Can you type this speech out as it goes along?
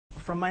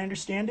From my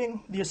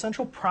understanding, the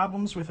essential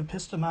problems with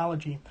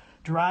epistemology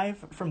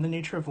derive from the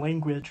nature of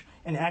language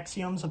and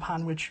axioms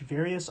upon which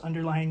various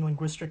underlying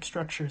linguistic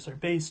structures are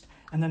based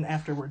and then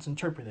afterwards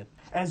interpreted.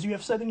 As you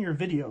have said in your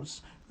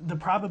videos, the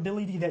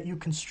probability that you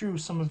construe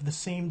some of the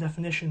same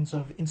definitions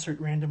of insert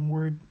random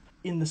word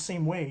in the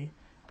same way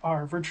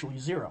are virtually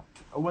zero.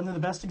 One of the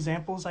best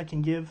examples I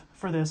can give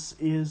for this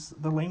is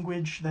the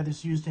language that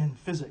is used in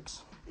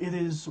physics. It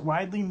is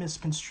widely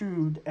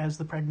misconstrued as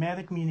the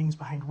pragmatic meanings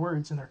behind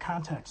words and their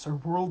context are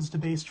worlds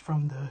debased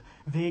from the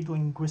vague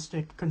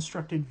linguistic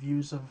constructed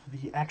views of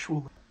the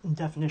actual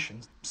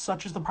definitions.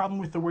 Such is the problem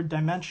with the word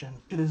dimension.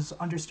 It is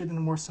understood in a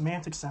more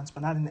semantic sense,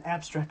 but not in the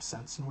abstract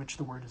sense in which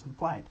the word is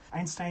implied.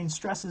 Einstein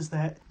stresses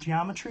that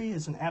geometry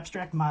is an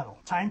abstract model.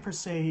 Time per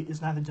se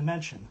is not a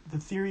dimension. The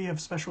theory of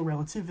special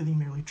relativity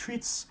merely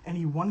treats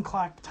any one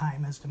clock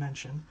time as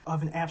dimension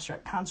of an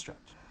abstract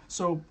construct.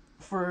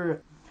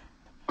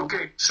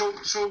 Okay, so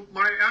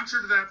my answer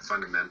to that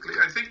fundamentally,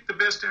 I think the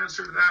best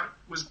answer to that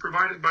was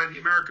provided by the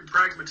American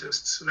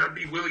pragmatists. So that'd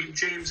be William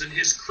James and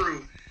his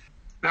crew.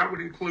 That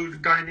would include a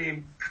guy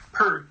named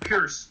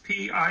Peirce,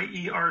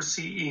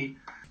 P-I-E-R-C-E,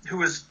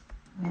 who is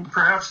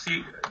perhaps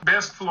the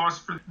best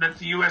philosopher that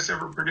the U.S.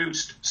 ever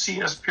produced,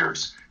 C.S.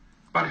 Peirce,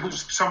 but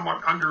who's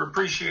somewhat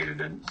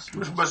underappreciated and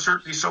was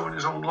certainly so in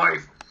his own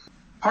life.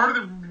 Part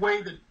of the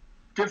way that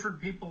different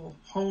people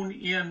hone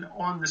in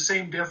on the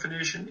same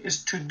definition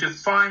is to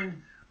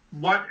define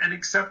what an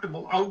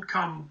acceptable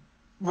outcome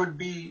would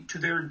be to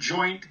their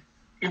joint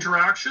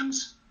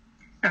interactions,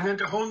 and then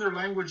to hone their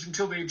language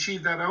until they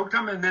achieve that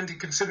outcome, and then to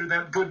consider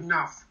that good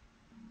enough.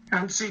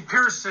 And see,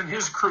 Peirce and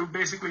his crew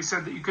basically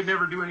said that you could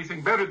never do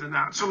anything better than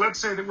that. So let's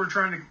say that we're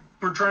trying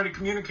to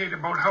communicate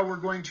about how we're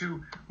going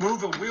to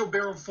move a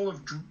wheelbarrow full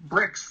of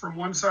bricks from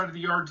one side of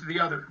the yard to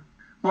the other.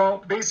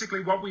 Well,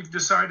 basically what we've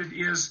decided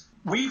is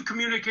we've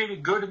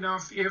communicated good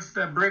enough if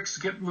the bricks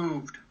get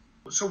moved.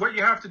 So what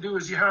you have to do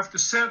is you have to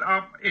set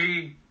up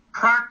a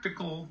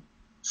practical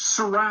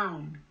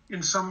surround,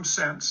 in some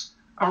sense,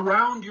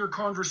 around your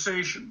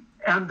conversation,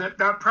 and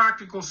that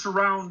practical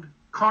surround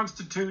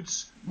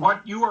constitutes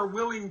what you are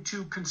willing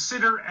to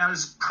consider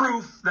as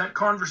proof that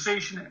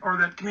conversation or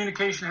that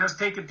communication has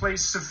taken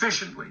place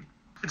sufficiently.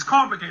 It's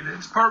complicated.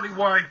 It's partly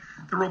why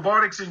the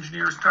robotics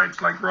engineers,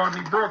 types like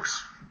Rodney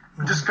Brooks,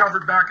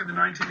 discovered back in the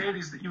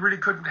 1980s that you really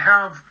couldn't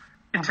have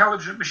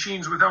intelligent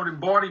machines without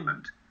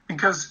embodiment,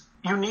 because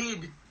you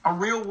need a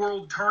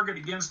real-world target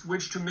against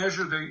which to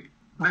measure the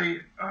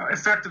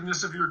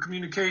effectiveness of your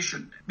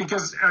communication.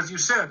 Because, as you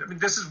said, I mean,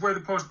 this is where the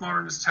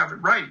postmodernists have it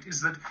right,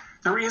 is that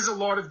there is a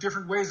lot of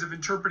different ways of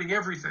interpreting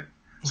everything.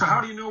 So how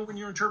do you know when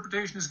your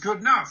interpretation is good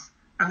enough?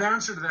 And the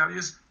answer to that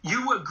is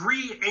you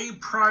agree a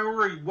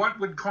priori what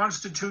would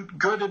constitute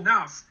good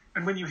enough.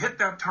 And when you hit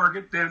that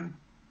target, then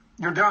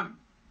you're done.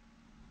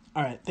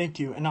 All right, thank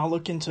you. And I'll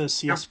look into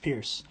C.S.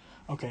 Peirce.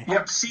 Okay.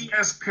 Yep,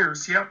 C.S.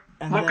 Peirce, yep.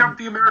 Look up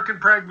the American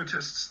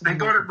pragmatists. They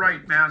got it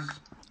right, man.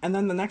 And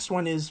then the next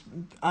one is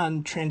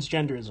on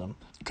transgenderism.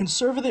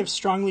 Conservatives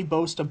strongly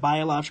boast a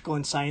biological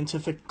and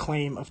scientific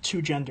claim of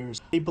two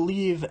genders. They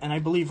believe, and I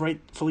believe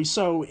rightfully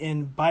so,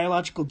 in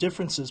biological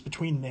differences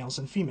between males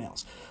and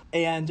females.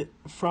 And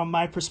from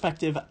my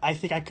perspective, I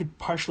think I could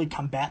partially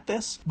combat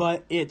this,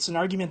 but it's an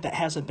argument that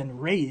hasn't been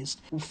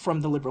raised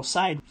from the liberal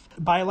side.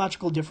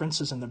 Biological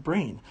differences in the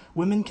brain.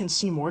 Women can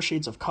see more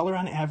shades of color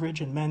on average,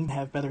 and men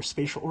have better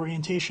spatial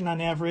orientation on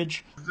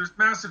average. There's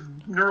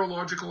massive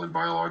neurological and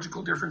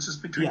biological differences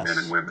between men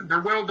and women.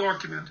 They're well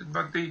documented,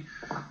 but the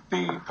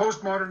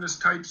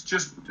postmodernist types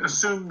just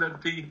assume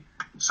that the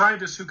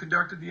scientists who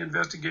conducted the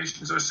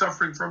investigations are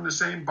suffering from the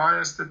same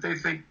bias that they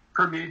think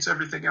permeates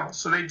everything else,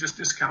 so they just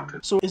discount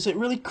it. So is it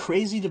really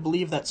crazy to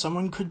believe that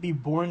someone could be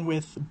born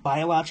with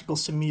biological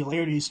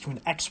similarities to an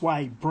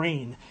XY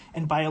brain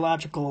and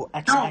biological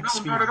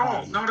XX No, not at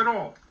all. Not at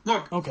all.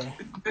 Look, okay.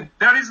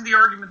 That isn't the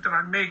argument that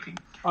I'm making.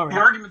 All right.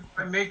 The argument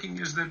that I'm making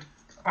is that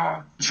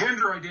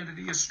gender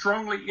identity is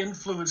strongly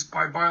influenced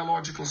by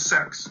biological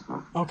sex.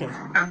 Okay.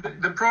 And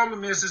the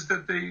problem is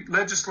that the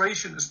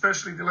legislation,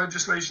 especially the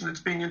legislation that's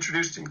being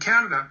introduced in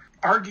Canada,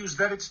 argues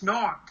that it's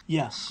not.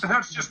 Yes. And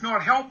that's just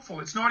not helpful.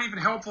 It's not even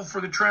helpful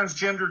for the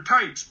transgender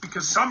types,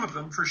 because some of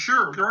them, for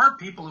sure, there are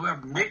people who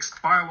have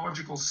mixed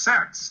biological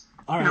sex.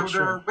 All right,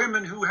 there are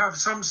women who have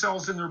some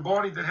cells in their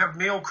body that have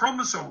male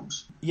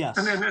chromosomes. Yes.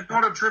 And then it's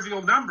not a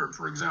trivial number,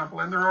 for example.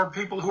 And there are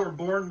people who are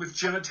born with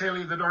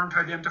genitalia that aren't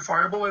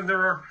identifiable, and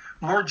there are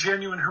more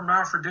genuine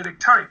hermaphroditic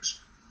types.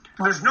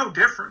 And there's no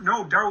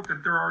doubt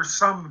that there are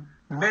some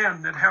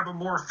men that have a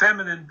more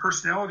feminine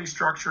personality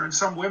structure and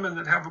some women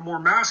that have a more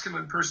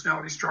masculine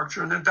personality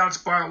structure, and that's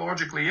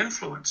biologically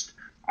influenced.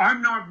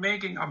 I'm not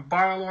making a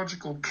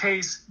biological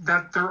case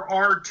that there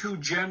are two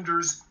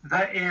genders,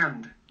 the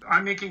end.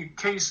 I'm making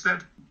a case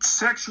that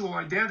sexual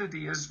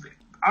identity is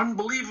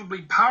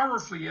unbelievably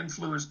powerfully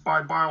influenced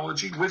by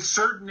biology with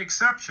certain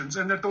exceptions,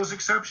 and that those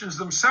exceptions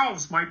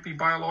themselves might be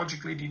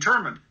biologically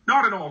determined.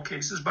 Not in all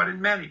cases, but in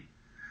many.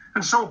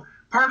 And so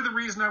part of the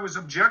reason I was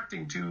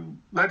objecting to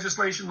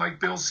legislation like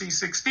Bill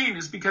C-16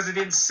 is because it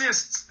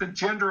insists that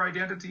gender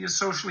identity is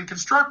socially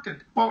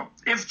constructed. Well,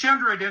 if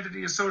gender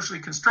identity is socially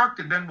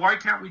constructed, then why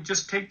can't we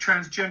just take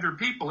transgender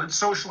people and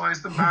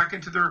socialize them back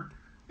into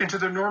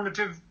their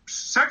normative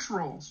sex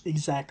roles?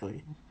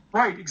 Exactly.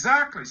 Right,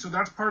 exactly. So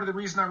that's part of the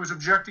reason I was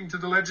objecting to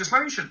the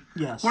legislation.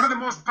 Yes. One of the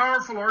most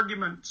powerful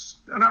arguments,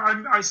 and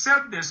I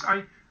said this,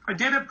 I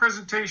did a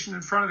presentation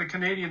in front of the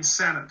Canadian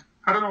Senate.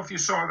 I don't know if you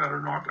saw that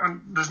or not.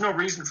 There's no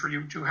reason for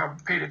you to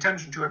have paid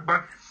attention to it.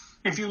 But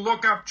if you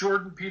look up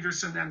Jordan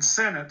Peterson and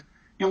Senate,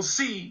 you'll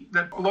see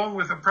that along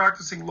with a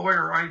practicing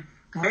lawyer, I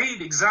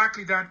made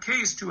exactly that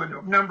case to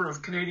a number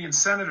of Canadian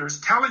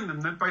senators, telling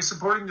them that by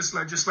supporting this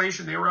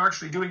legislation, they were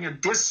actually doing a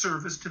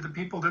disservice to the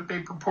people that they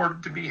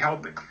purported to be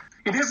helping.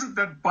 It isn't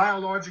that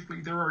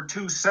biologically there are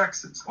two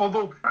sexes,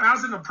 although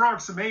as an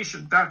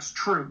approximation, that's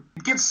true.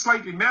 It gets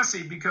slightly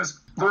messy because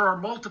there are a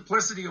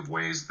multiplicity of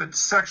ways that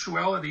sex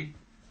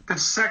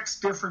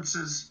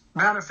differences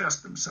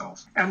manifest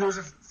themselves. And there's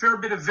a fair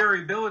bit of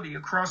variability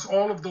across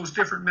all of those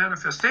different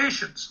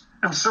manifestations.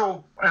 And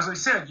so, as I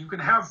said, you can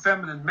have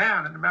feminine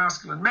man and a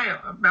masculine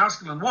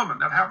woman.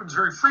 That happens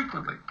very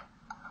frequently.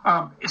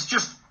 It's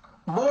just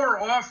more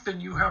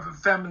often you have a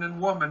feminine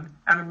woman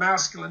and a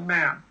masculine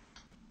man.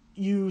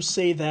 You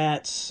say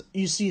that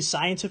you see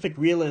scientific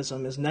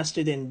realism as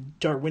nested in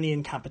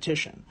Darwinian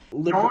competition.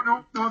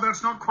 No,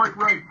 that's not quite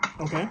right.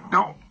 Okay.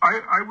 No,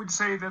 I would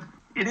say that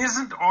it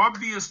isn't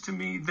obvious to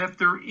me that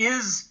there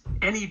is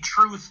any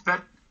truth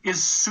that is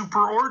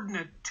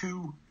superordinate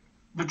to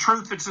the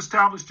truth that's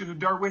established in a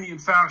Darwinian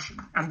fashion.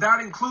 And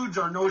that includes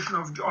our notion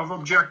of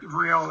objective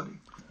reality.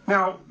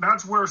 Now,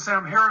 that's where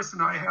Sam Harris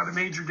and I had a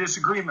major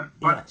disagreement.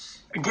 But yes.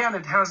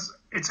 Again,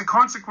 it's a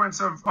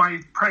consequence of my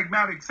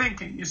pragmatic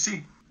thinking. You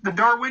see, the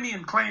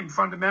Darwinian claim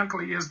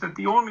fundamentally is that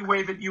the only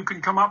way that you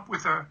can come up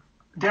with a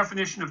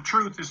definition of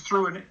truth is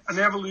through an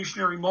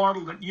evolutionary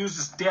model that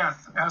uses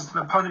death as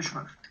the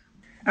punishment.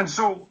 And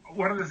so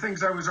one of the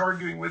things I was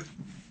arguing with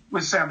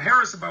Sam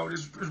Harris about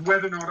is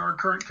whether or not our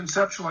current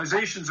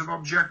conceptualizations of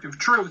objective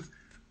truth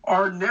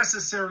are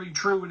necessarily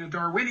true in a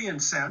Darwinian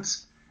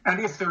sense,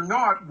 and if they're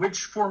not,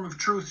 which form of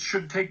truth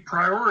should take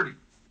priority.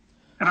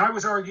 And I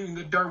was arguing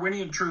that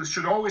Darwinian truth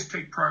should always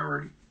take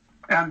priority,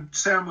 and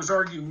Sam was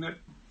arguing that,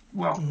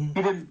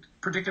 he didn't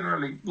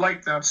particularly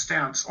like that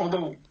stance,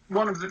 although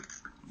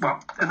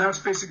and that's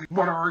basically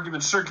what our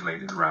argument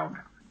circulated around.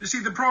 You see,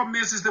 the problem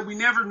is that we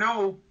never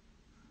know.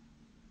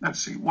 Let's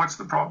see, what's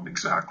the problem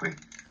exactly?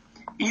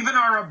 Even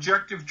our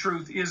objective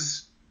truth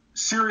is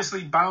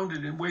seriously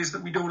bounded in ways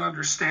that we don't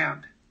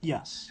understand.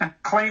 Yes. And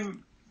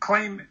claim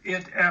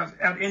it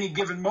at any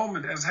given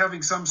moment as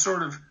having some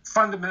sort of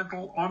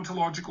fundamental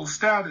ontological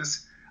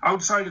status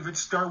outside of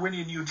its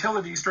Darwinian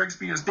utility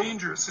strikes me as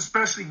dangerous,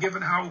 especially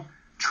given how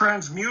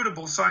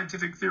transmutable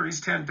scientific theories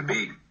tend to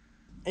be.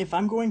 If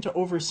I'm going to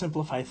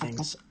oversimplify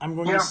things, I'm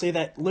going to say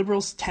that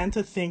liberals tend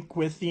to think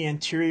with the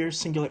anterior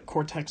cingulate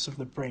cortex of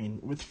the brain,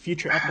 with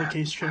future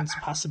applications,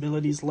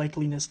 possibilities,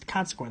 likeliness,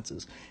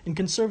 consequences. And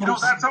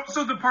conservatives... that's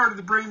also the part of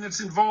the brain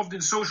that's involved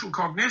in social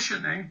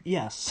cognition, eh?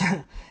 Yes.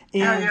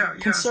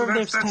 And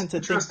conservatives tend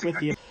to think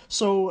with you.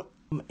 So,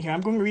 here,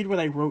 I'm going to read what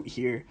I wrote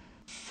here.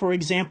 For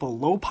example,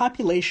 low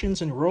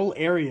populations in rural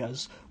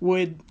areas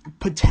would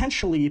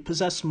potentially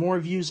possess more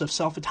views of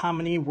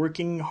self-autonomy,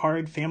 working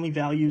hard, family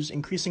values,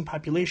 increasing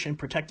population,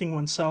 protecting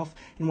oneself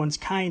and one's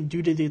kind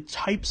due to the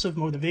types of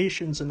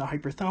motivations in the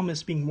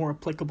hypothalamus being more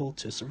applicable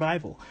to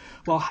survival,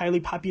 while highly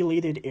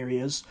populated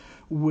areas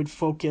would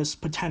focus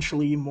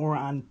potentially more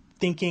on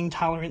thinking,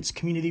 tolerance,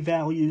 community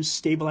values,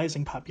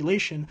 stabilizing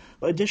population,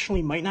 but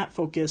additionally might not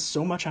focus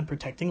so much on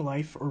protecting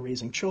life or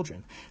raising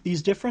children.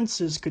 These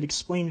differences could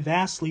explain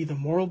vastly the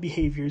moral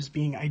behaviors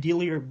being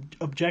ideally or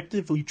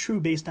objectively true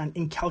based on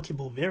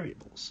incalculable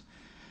variables.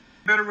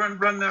 Better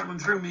run that one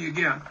through me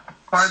again.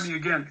 Find me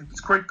again, because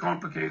it's quite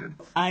complicated.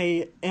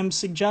 I am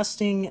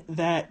suggesting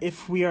that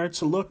if we are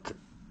to look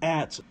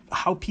at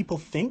how people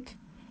think,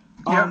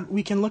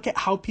 we can look at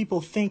how people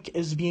think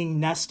as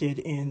being nested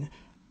in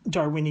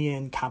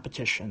Darwinian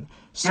competition.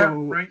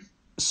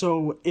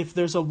 So if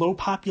there's a low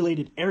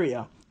populated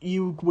area,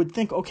 you would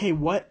think, okay,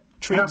 what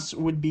traits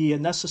would be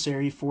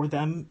necessary for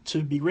them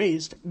to be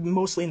raised,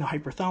 mostly in the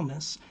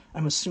hypothalamus,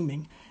 I'm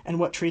assuming, and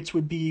what traits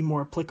would be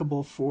more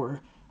applicable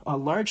for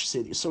large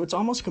cities. So it's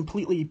almost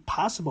completely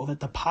possible that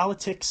the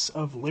politics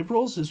of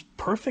liberals is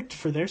perfect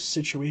for their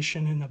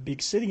situation in a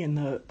big city, and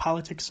the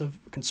politics of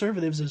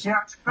conservatives is...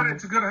 Yeah,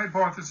 it's a good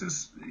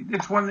hypothesis.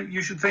 It's one that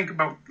you should think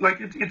about. Like,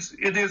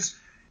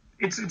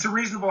 it's a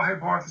reasonable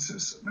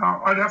hypothesis.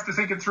 Now, I'd have to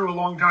think it through a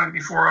long time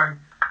before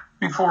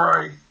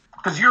I,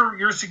 because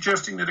you're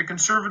suggesting that a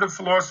conservative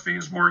philosophy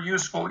is more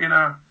useful in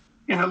a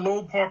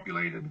low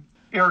populated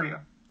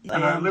area.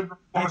 And a liberal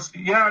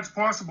philosophy, it's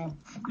possible.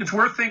 It's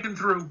worth thinking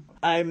through.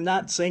 I'm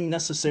not saying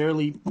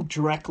necessarily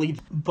directly,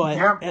 but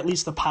at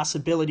least the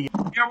possibility.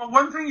 Yeah, well,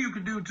 one thing you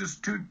could do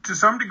to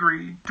some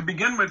degree to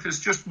begin with is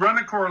just run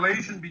a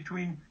correlation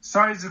between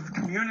size of the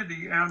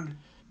community and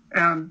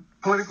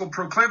political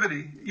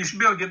proclivity. You should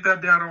be able to get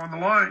that data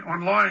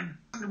online.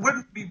 It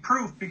wouldn't be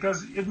proof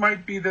because it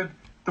might be that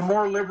the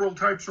more liberal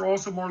types are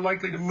also more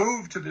likely to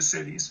move to the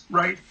cities,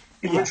 right?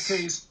 In which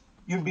case,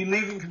 you'd be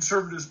leaving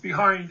conservatives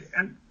behind,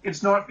 and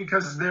it's not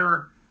because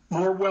they're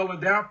more well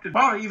adapted.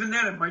 Well, even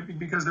then, it might be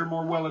because they're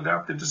more well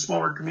adapted to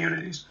smaller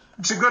communities.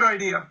 It's a good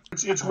idea.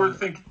 It's worth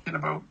thinking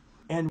about.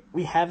 And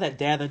we have that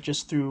data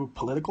just through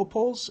political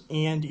polls,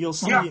 and you'll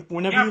see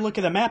whenever you look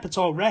at a map, it's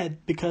all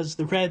red because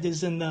the red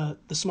is in the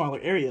smaller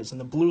areas,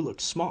 and the blue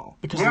looks small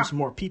because there's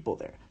more people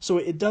there. So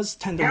it does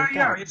tend to work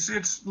out.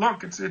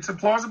 It's a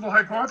plausible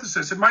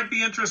hypothesis. It might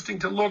be interesting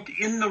to look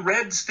in the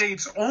red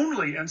states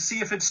only and see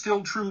if it's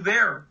still true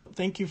there.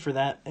 Thank you for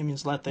that. It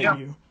means a lot that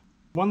you.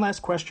 One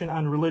last question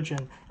on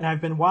religion, and I've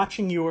been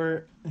watching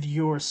your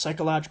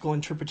psychological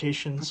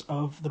interpretations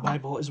of the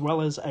Bible as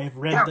well as I've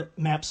read the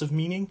maps of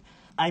meaning.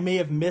 I may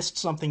have missed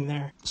something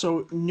there.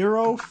 So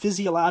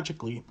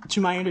neurophysiologically,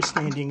 to my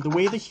understanding, the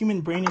way the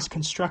human brain is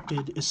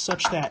constructed is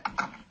such that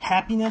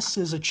happiness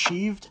is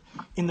achieved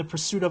in the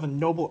pursuit of a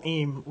noble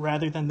aim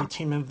rather than the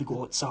attainment of the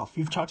goal itself.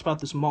 You've talked about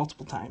this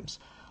multiple times.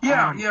 It's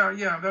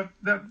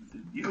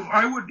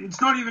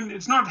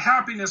not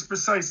happiness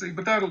precisely,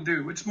 but that'll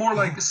do. It's more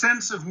like a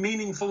sense of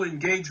meaningful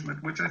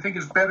engagement, which I think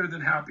is better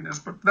than happiness,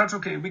 but that's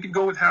okay. We can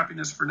go with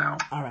happiness for now.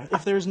 All right.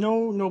 If there's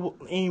no noble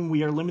aim,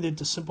 we are limited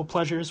to simple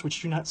pleasures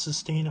which do not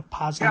sustain a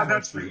positive. Yeah,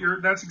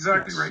 that's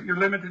exactly right. You're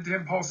limited to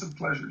impulsive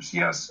pleasures.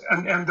 Yes.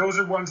 And those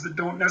are ones that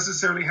don't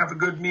necessarily have a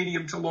good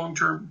medium to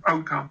long-term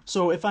outcome.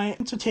 So if I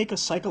am to take a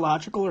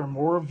psychological or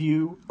moral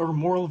view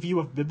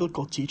of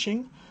biblical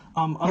teaching,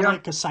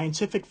 unlike a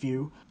scientific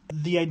view,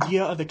 the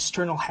idea of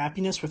external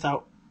happiness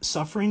without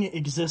suffering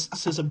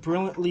exists as a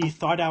brilliantly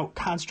thought-out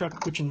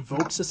construct which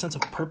invokes a sense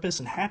of purpose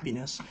and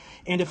happiness.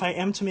 And if I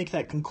am to make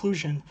that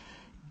conclusion,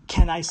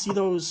 can I see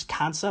those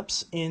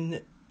concepts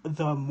in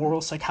the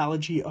moral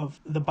psychology of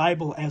the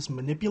Bible as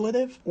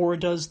manipulative, or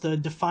does the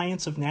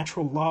defiance of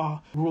natural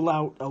law rule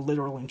out a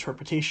literal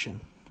interpretation?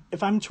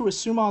 If I'm to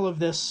assume all of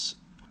this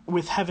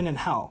with heaven and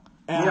hell,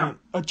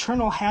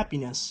 eternal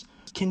happiness,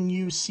 can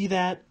you see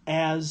that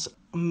as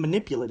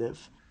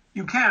manipulative?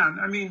 You can.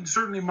 I mean,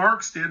 certainly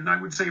Marx did, and I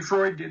would say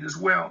Freud did as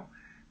well.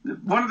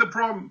 One of the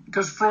problems,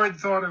 because Freud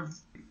thought of,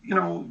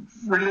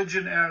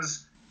 religion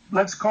as,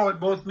 let's call it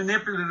both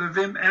manipulative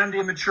and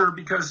immature,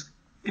 because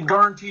it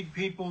guaranteed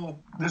people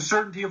the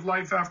certainty of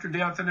life after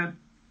death, and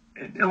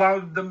it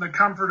allowed them the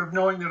comfort of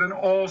knowing that an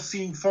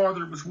all-seeing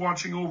father was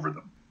watching over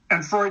them.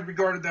 And Freud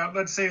regarded that,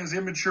 let's say, as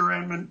immature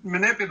and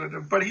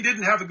manipulative, but he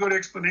didn't have a good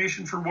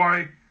explanation for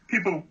why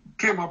people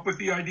came up with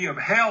the idea of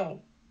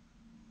hell.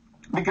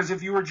 Because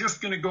if you were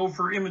just going to go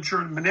for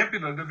immature and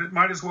manipulative, it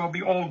might as well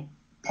be all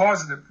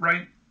positive,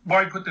 right?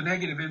 Why put the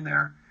negative in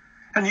there?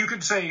 And you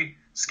could say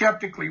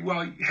skeptically,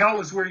 well, hell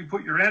is where you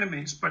put your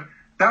enemies, but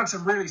that's a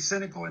really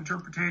cynical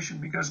interpretation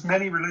because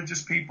many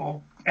religious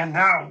people, and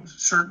now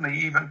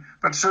certainly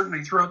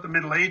throughout the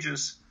Middle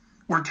Ages,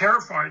 were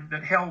terrified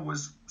that hell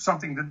was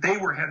something that they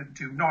were headed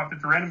to, not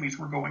that their enemies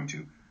were going to.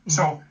 Mm-hmm.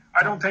 So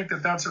I don't think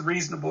that that's a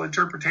reasonable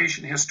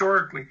interpretation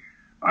historically.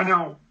 I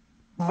know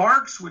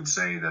Marx would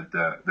say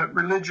that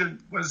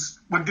religion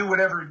would do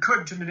whatever it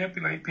could to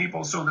manipulate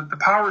people so that the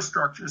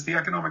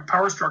economic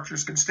power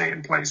structures could stay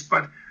in place.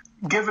 But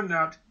given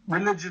that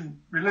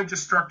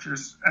religious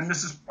structures, and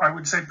this is, I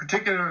would say,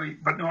 particularly,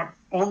 but not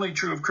only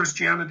true of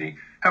Christianity,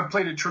 have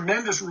played a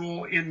tremendous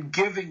role in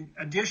giving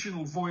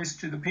additional voice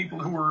to the people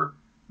who were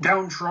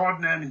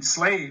downtrodden and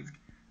enslaved,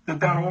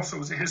 that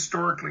also is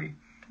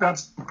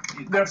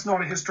that's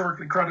not a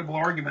historically credible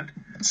argument.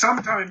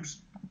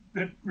 Sometimes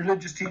that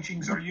religious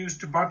teachings are used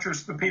to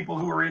buttress the people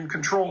who are in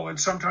control, and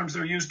sometimes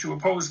they're used to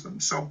oppose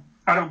them. So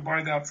I don't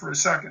buy that for a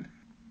second.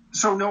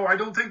 So no, I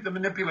don't think the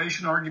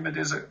manipulation argument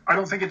I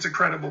don't think it's a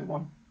credible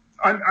one.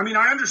 I mean,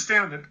 I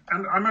understand it,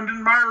 and I'm an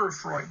admirer of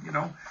Freud,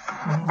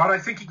 but I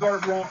think he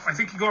got it wrong. I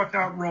think he got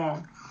that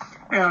wrong.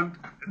 And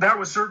that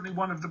was certainly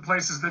one of the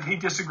places that he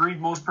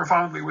disagreed most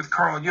profoundly with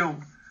Carl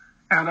Jung.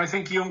 And I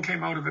think Jung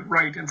came out of it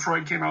right, and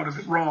Freud came out of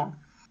it wrong.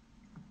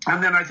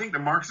 And then I think the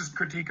Marxist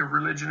critique of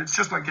religion, it's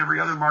just like every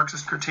other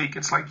Marxist critique.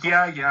 It's like,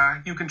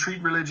 you can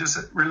treat religious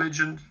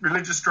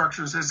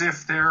structures as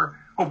if they're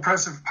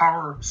oppressive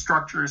power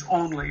structures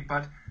only.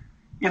 But,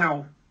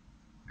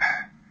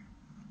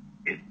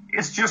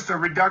 it's just a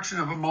reduction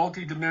of a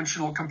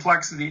multi-dimensional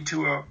complexity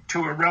to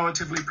a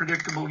relatively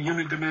predictable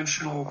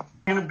unidimensional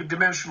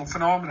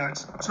phenomena.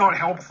 It's not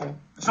helpful.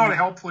 It's not a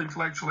helpful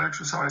intellectual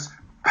exercise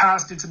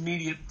past its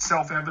immediate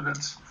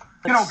self-evidence.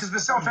 Because the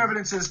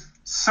self-evidence is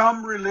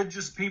some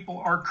religious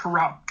people are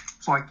corrupt.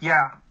 It's like,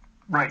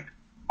 right,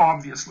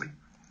 obviously.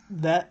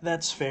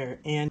 That's fair.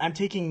 And I'm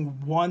taking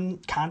one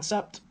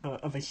concept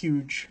of a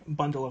huge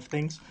bundle of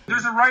things.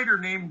 There's a writer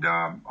named,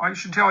 I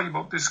should tell you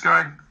about this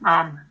guy,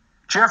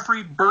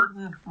 Jeffrey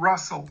Burton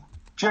Russell.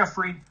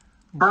 Jeffrey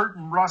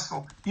Burton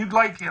Russell. You'd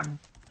like him.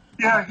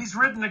 Yeah, he's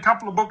written a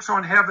couple of books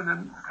on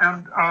heaven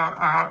and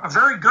a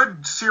very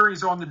good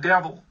series on the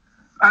devil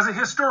as a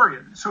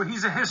historian. So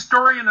he's a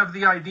historian of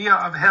the idea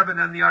of heaven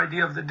and the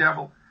idea of the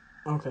devil.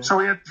 Okay. So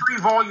he had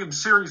 3-volume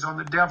series on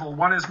the devil.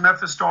 One is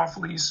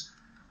Mephistopheles,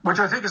 which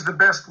I think is the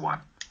best one.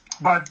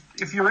 But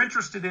if you're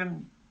interested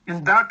in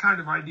that kind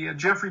of idea,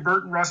 Jeffrey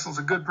Burton Russell's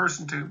a good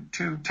person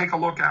to take a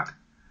look at.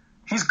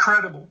 He's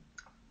credible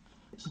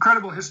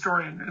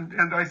historian,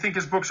 and I think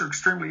his books are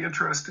extremely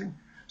interesting.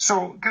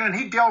 So, and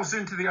he delves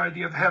into the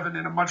idea of heaven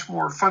in a much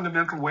more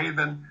fundamental way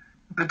than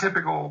the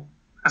typical,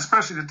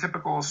 especially the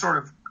typical sort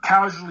of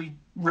casually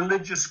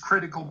religious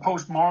critical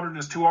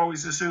postmodernist who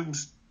always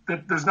assumes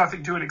that there's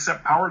nothing to it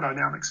except power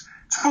dynamics.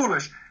 It's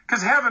foolish,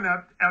 because heaven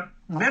at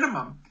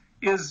minimum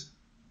is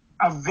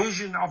a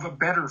vision of a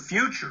better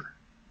future.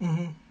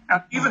 Mm-hmm.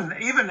 And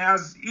even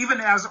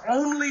as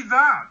only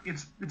that,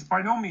 it's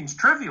by no means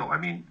trivial. I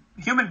mean,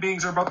 human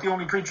beings are about the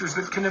only creatures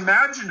that can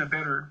imagine a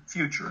better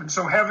future, and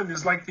so heaven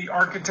is like the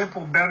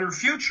archetypal better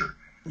future.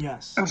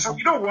 Yes. And so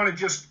you don't want to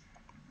just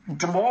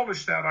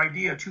demolish that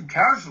idea too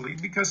casually,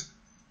 because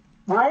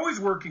we're always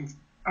working,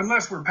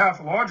 unless we're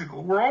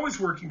pathological, we're always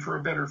working for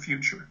a better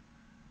future.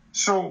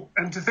 So,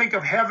 and to think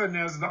of heaven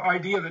as the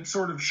idea that's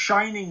sort of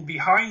shining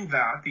behind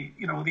that,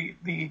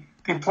 the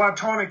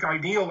Platonic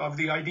ideal of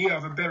the idea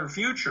of a better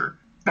future,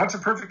 that's a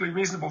perfectly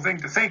reasonable thing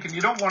to think, and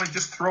you don't want to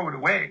just throw it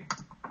away.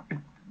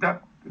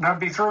 That'd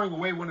be throwing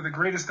away one of the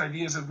greatest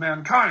ideas of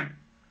mankind.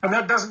 And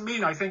that doesn't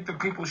mean I think that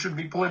people should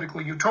be political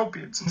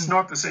utopians. It's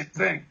not the same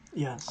thing.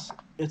 Yes.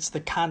 It's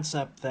the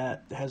concept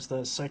that has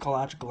the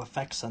psychological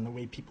effects on the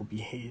way people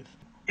behave.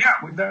 Yeah,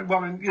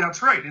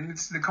 that's right. And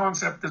it's the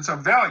concept that's of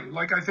value.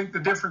 Like, I think the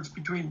difference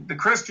between the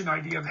Christian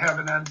idea of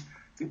heaven and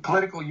the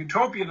political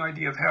utopian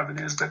idea of heaven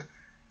is that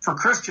for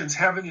Christians,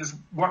 heaven is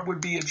what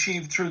would be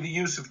achieved through the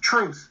use of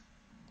truth,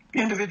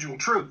 individual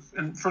truth.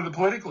 And for the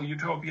political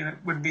utopian, it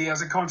would be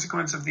as a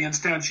consequence of the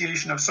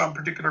instantiation of some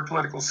particular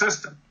political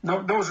system.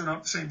 No, those are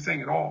not the same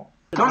thing at all.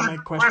 Those are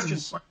good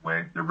questions, by the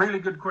way. They're really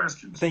good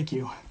questions. Thank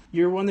you.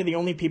 You're one of the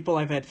only people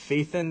I've had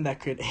faith in that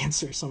could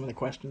answer some of the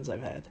questions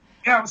I've had.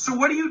 Yeah, so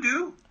what do you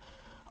do?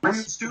 Are you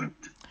a student?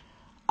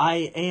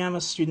 I am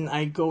a student.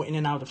 I go in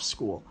and out of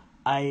school.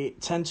 I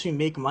tend to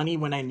make money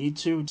when I need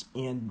to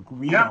and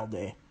read all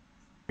day.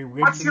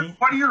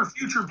 What are your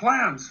future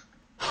plans?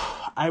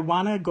 I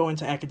want to go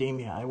into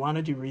academia. I want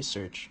to do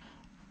research.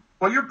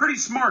 Well, you're pretty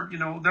smart,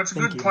 That's a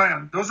good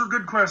plan. Those are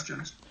good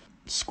questions.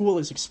 School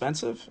is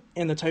expensive,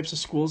 and the types of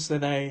schools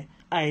that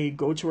I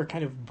go to are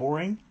kind of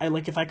boring.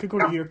 If I could go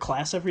to your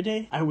class every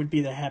day, I would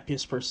be the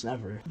happiest person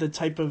ever. The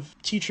type of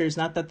teachers,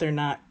 not that they're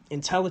not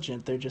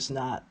intelligent, they're just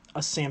not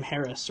a Sam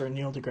Harris or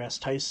Neil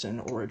deGrasse Tyson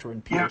or a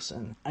Jordan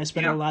Peterson. I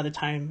spend a lot of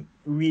time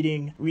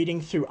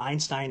reading through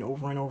Einstein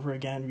over and over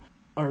again,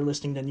 or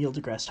listening to Neil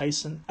deGrasse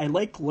Tyson. I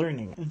like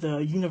learning. The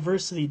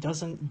university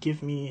doesn't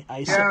give me...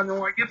 I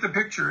get the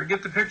picture.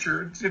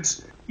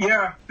 It's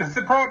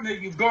the problem that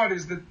you've got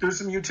is that there's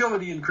some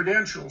utility in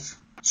credentials.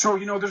 So,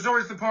 there's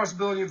always the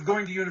possibility of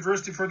going to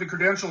university for the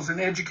credentials and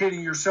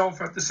educating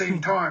yourself at the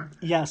same time.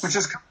 Yes. Which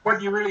is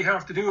what you really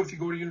have to do if you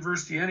go to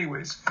university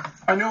anyways.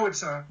 I know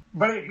it's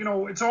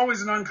it's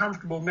always an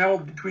uncomfortable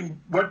meld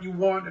between what you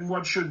want and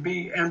what should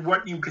be and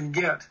what you can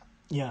get.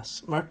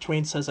 Yes. Mark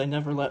Twain says, I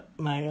never let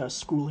my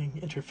schooling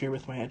interfere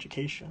with my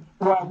education.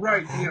 Well,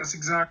 right. Yes,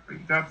 exactly.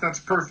 That's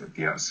perfect.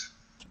 Yes.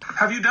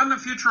 Have you done the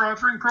future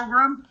authoring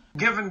program?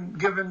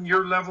 Given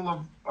your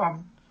level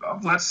of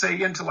let's say,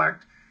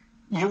 intellect,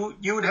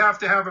 you would have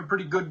to have a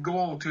pretty good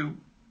goal to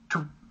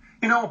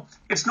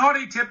it's not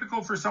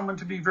atypical for someone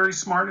to be very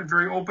smart and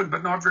very open,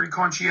 but not very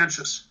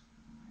conscientious.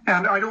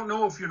 And I don't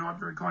know if you're not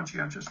very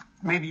conscientious.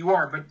 Maybe you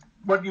are, but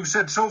what you've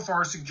said so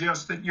far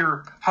suggests that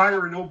you're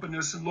higher in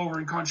openness and lower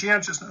in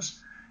conscientiousness.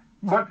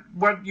 What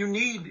you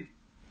need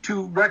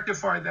to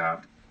rectify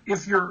that,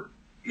 if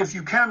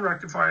you can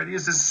rectify it,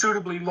 is a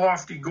suitably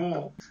lofty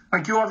goal.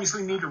 Like, you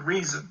obviously need a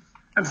reason.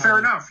 And fair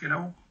enough,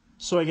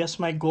 So I guess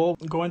my goal,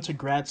 going to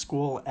grad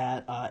school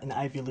at an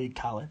Ivy League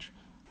college.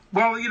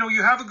 Well,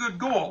 you have a good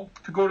goal.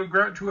 To go to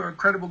a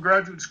credible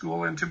graduate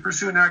school and to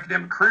pursue an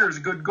academic career is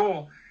a good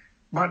goal.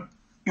 But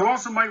you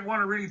also might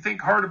want to really think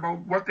hard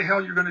about what the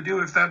hell you're going to do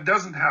if that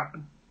doesn't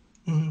happen.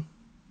 Mm-hmm.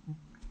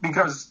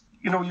 Because,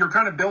 you're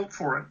kind of built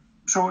for it.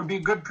 So it would be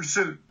a good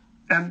pursuit.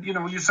 And,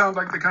 you sound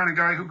like the kind of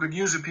guy who could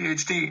use a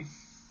PhD.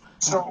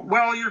 So,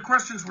 well, your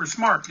questions were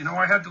smart.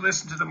 I had to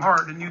listen to them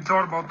hard, and you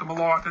thought about them a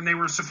lot, and they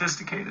were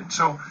sophisticated.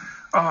 So,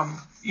 and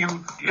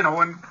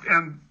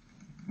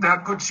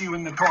that puts you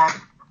in the top,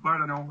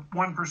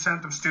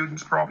 1% of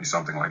students, probably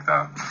something like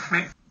that.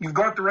 You've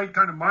got the right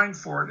kind of mind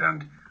for it.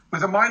 And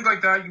with a mind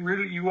like that,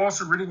 you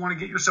also really want to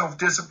get yourself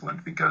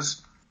disciplined,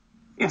 because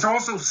it's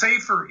also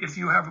safer if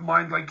you have a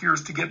mind like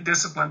yours to get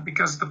disciplined,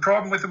 because the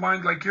problem with a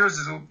mind like yours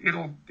is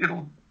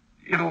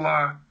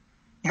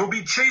you'll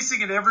be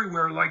chasing it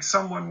everywhere like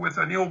someone with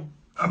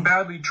a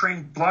badly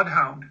trained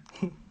bloodhound.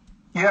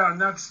 Yeah,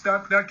 and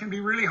that can be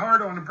really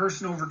hard on a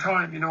person over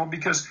time,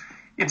 because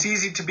it's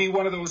easy to be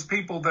one of those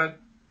people that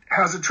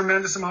has a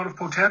tremendous amount of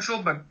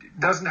potential but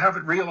doesn't have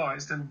it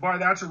realized. And boy,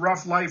 that's a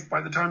rough life by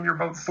the time you're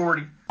about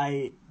 40.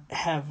 I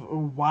have a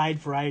wide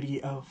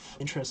variety of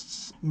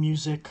interests: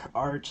 music,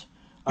 art,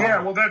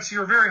 Yeah, well,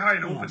 you're very high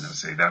in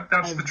openness. Yes.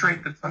 That's the trait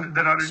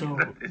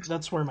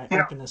That's where my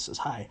yeah. openness is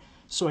high.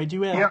 So I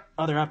do have Yeah.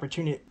 other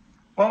opportunity.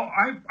 Well,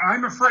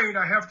 I'm afraid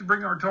I have to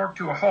bring our talk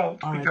to a halt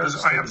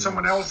because I have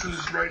someone else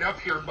who's right up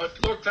here. But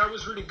look, that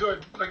was really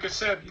good. Like I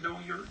said,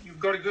 you've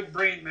got a good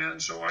brain, man.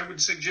 So I would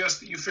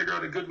suggest that you figure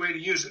out a good way to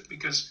use it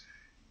because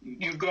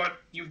you've got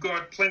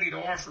plenty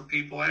to offer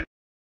people.